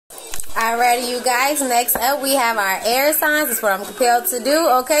Alrighty, you guys, next up we have our air signs. That's what I'm compelled to do.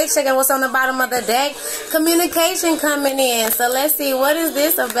 Okay, checking what's on the bottom of the deck. Communication coming in. So let's see, what is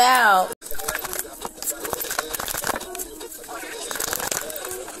this about?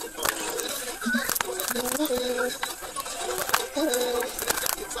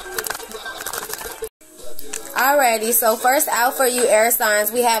 Alrighty, so first out for you air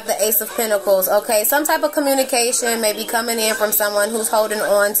signs, we have the Ace of Pentacles. Okay, some type of communication may be coming in from someone who's holding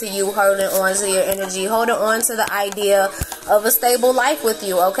on to you, holding on to your energy, holding on to the idea of a stable life with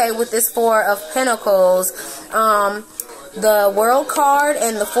you. Okay, with this Four of Pentacles, the World card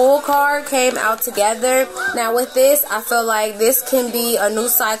and the Fool card came out together. Now with this, I feel like this can be a new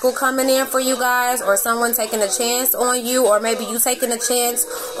cycle coming in for you guys, or someone taking a chance on you, or maybe you taking a chance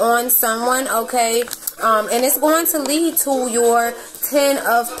on someone. Okay, and it's going to lead to your Ten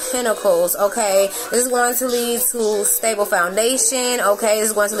of Pentacles. Okay, this is going to lead to stable foundation. Okay, this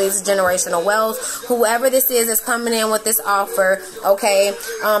is going to lead to generational wealth. Whoever this is coming in with this offer. Okay,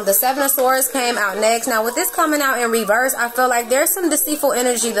 the Seven of Swords came out next. Now with this coming out in reverse, I feel like there's some deceitful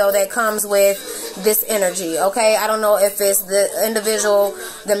energy though that comes with this energy. Okay, I don't know if it's the individual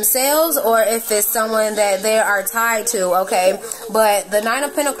themselves or if it's someone that they are tied to. Okay, but the Nine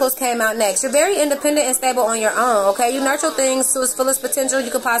of Pentacles came out next. You're very independent and stable on your own. Okay, you nurture things to its fullest potential. You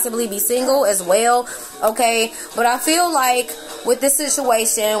could possibly be single as well. Okay, but I feel like with this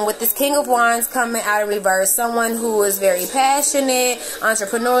situation, with this King of Wands coming out in reverse, someone who is very passionate,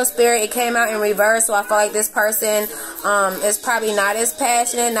 entrepreneurial spirit, it came out in reverse. So I feel like this person is probably not as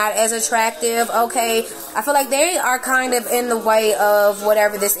passionate, not as attractive. Okay, I feel like they are kind of in the way of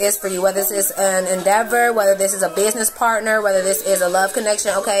whatever this is for you, whether this is an endeavor, whether this is a business partner, whether this is a love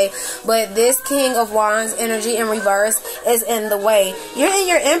connection. Okay, but this King of Wands energy in reverse is in the way. You're in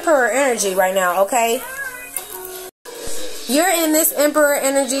your Emperor energy right now. Okay, you're in this Emperor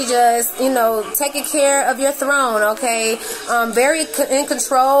energy, just, you know, taking care of your throne. Okay, very in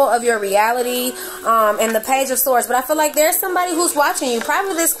control of your reality, and the Page of Swords. But I feel like there's somebody who's watching you,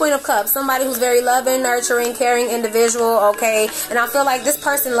 probably this Queen of Cups, somebody who's very loving, nurturing, caring individual. Okay, and I feel like this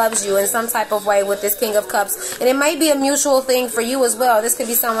person loves you in some type of way with this King of Cups, and it might be a mutual thing for you as well. This could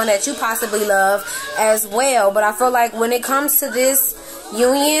be someone that you possibly love as well. But I feel like when it comes to this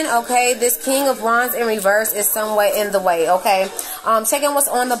union, okay, this King of Wands in reverse is somewhat in the way. Okay, checking what's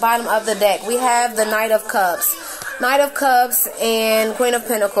on the bottom of the deck, we have the Knight of Cups, and Queen of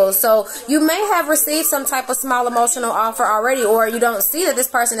Pentacles. So you may have received some type of small emotional offer already, or you don't see that this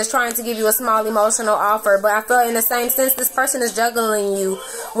person is trying to give you a small emotional offer. But I feel in the same sense, this person is juggling you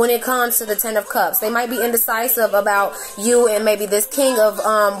when it comes to the Ten of Cups. They might be indecisive about you and maybe this King of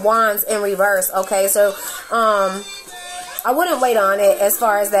Wands in reverse. Okay, so I wouldn't wait on it as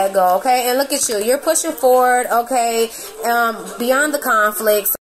far as that go. Okay, and look at you, you're pushing forward. Okay, beyond the conflicts.